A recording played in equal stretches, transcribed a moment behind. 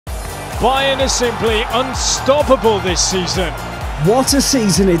Bayern are simply unstoppable this season. What a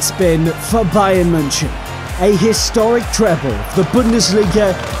season it's been for Bayern München. A historic treble, the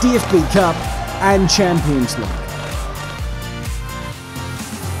Bundesliga, DFB Cup and Champions League.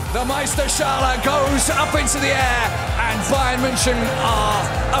 The Meisterschale goes up into the air and Bayern München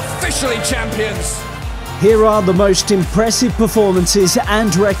are officially champions. Here are the most impressive performances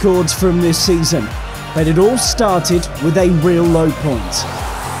and records from this season. But it all started with a real low point.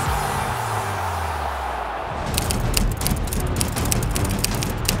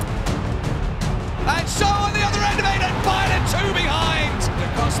 And so on the other end of it, and Bayern are 2 behind. Da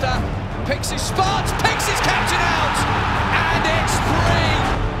Costa picks his spot, picks his captain out, and it's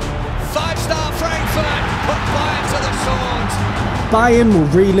 3. 5-star Frankfurt put Bayern to the sword. Bayern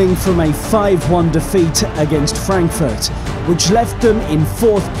were reeling from a 5-1 defeat against Frankfurt, which left them in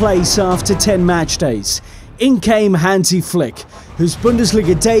 4th place after 10 match days. In came Hansi Flick, whose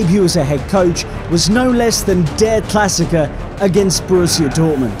Bundesliga debut as a head coach was no less than Der Klassiker against Borussia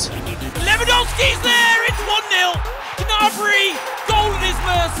Dortmund. Lewandowski's there, it's 1-0. Gnabry, goal at his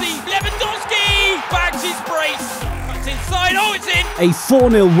mercy. Lewandowski bags his brace. It's inside, oh it's in. A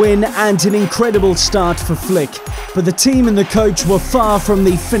 4-0 win and an incredible start for Flick, but the team and the coach were far from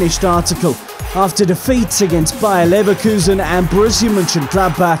the finished article. After defeats against Bayer Leverkusen and Borussia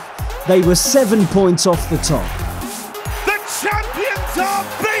Mönchengladbach, they were 7 points off the top. The champions are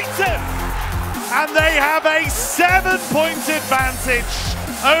beaten, and they have a 7-point advantage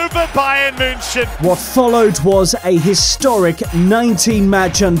over Bayern München. What followed was a historic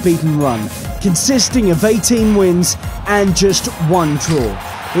 19-match unbeaten run, consisting of 18 wins and just 1 draw.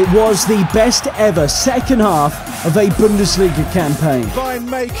 It was the best ever second half of a Bundesliga campaign. Bayern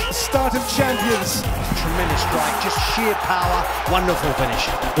make start of champions. Tremendous strike, just sheer power, wonderful finish.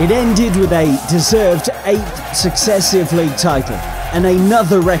 It ended with a deserved 8th successive league title and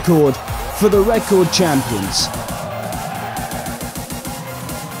another record for the record champions.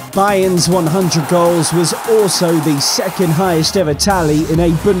 Bayern's 100 goals was also the second highest ever tally in a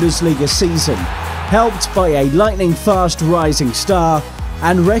Bundesliga season, helped by a lightning-fast rising star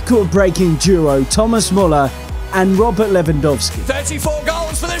and record-breaking duo Thomas Müller and Robert Lewandowski. 34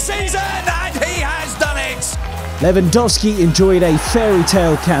 goals for the season, and he has done it! Lewandowski enjoyed a fairy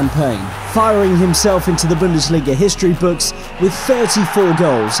tale campaign, firing himself into the Bundesliga history books with 34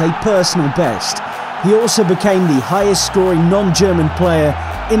 goals, a personal best. He also became the highest scoring non-German player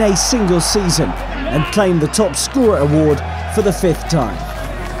in a single season and claimed the top scorer award for the 5th time.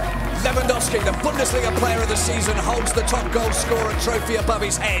 Lewandowski, the Bundesliga player of the season, holds the top goal scorer trophy above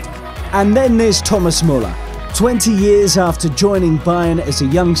his head. And then there's Thomas Müller. 20 years after joining Bayern as a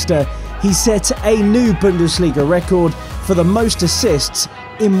youngster, he set a new Bundesliga record for the most assists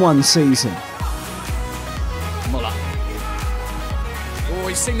in one season. Müller. Oh,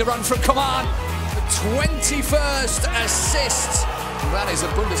 he's seen the run from command. The 21st assist. That is a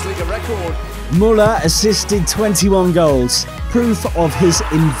Bundesliga record. Müller assisted 21 goals, proof of his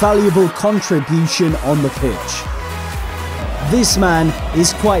invaluable contribution on the pitch. This man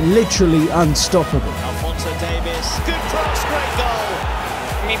is quite literally unstoppable. Alphonso Davies, good cross, great goal.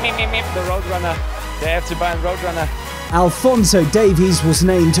 The Roadrunner, the FC Bayern Roadrunner. Alphonso Davies was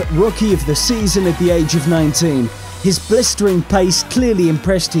named Rookie of the Season at the age of 19. His blistering pace clearly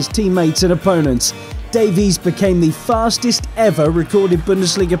impressed his teammates and opponents. Davies became the fastest ever recorded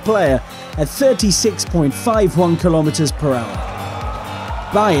Bundesliga player at 36.51 kilometers per hour.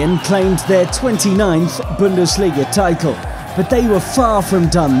 Bayern claimed their 29th Bundesliga title, but they were far from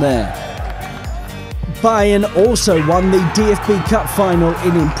done there. Bayern also won the DFB Cup final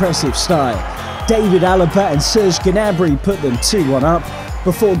in impressive style. David Alaba and Serge Gnabry put them 2-1 up,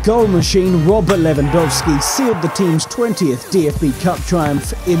 before goal machine Robert Lewandowski sealed the team's 20th DFB Cup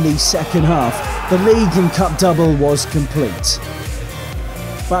triumph in the second half. The league and cup double was complete.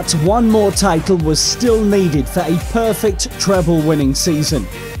 But one more title was still needed for a perfect treble-winning season.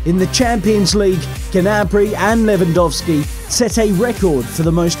 In the Champions League, Gnabry and Lewandowski set a record for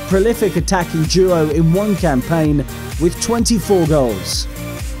the most prolific attacking duo in one campaign with 24 goals.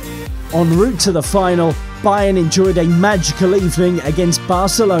 En route to the final, Bayern enjoyed a magical evening against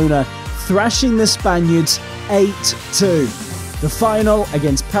Barcelona, thrashing the Spaniards 8-2. The final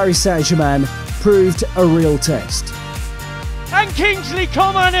against Paris Saint-Germain proved a real test. And Kingsley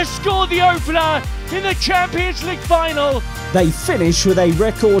Coman has scored the opener in the Champions League final. They finish with a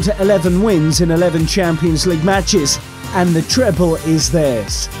record 11 wins in 11 Champions League matches, and the treble is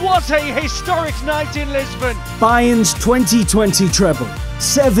theirs. What a historic night in Lisbon. Bayern's 2020 treble.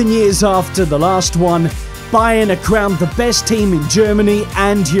 7 years after the last one, Bayern are crowned the best team in Germany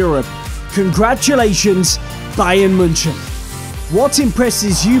and Europe. Congratulations, Bayern München. What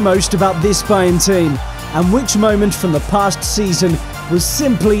impresses you most about this Bayern team? And which moment from the past season was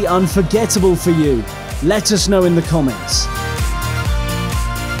simply unforgettable for you? Let us know in the comments.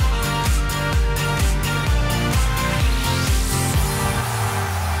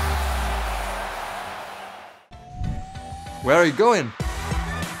 Where are you going?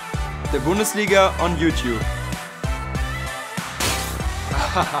 The Bundesliga on YouTube.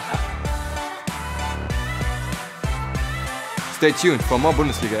 Stay tuned for more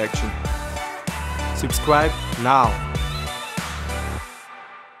Bundesliga action. Subscribe now.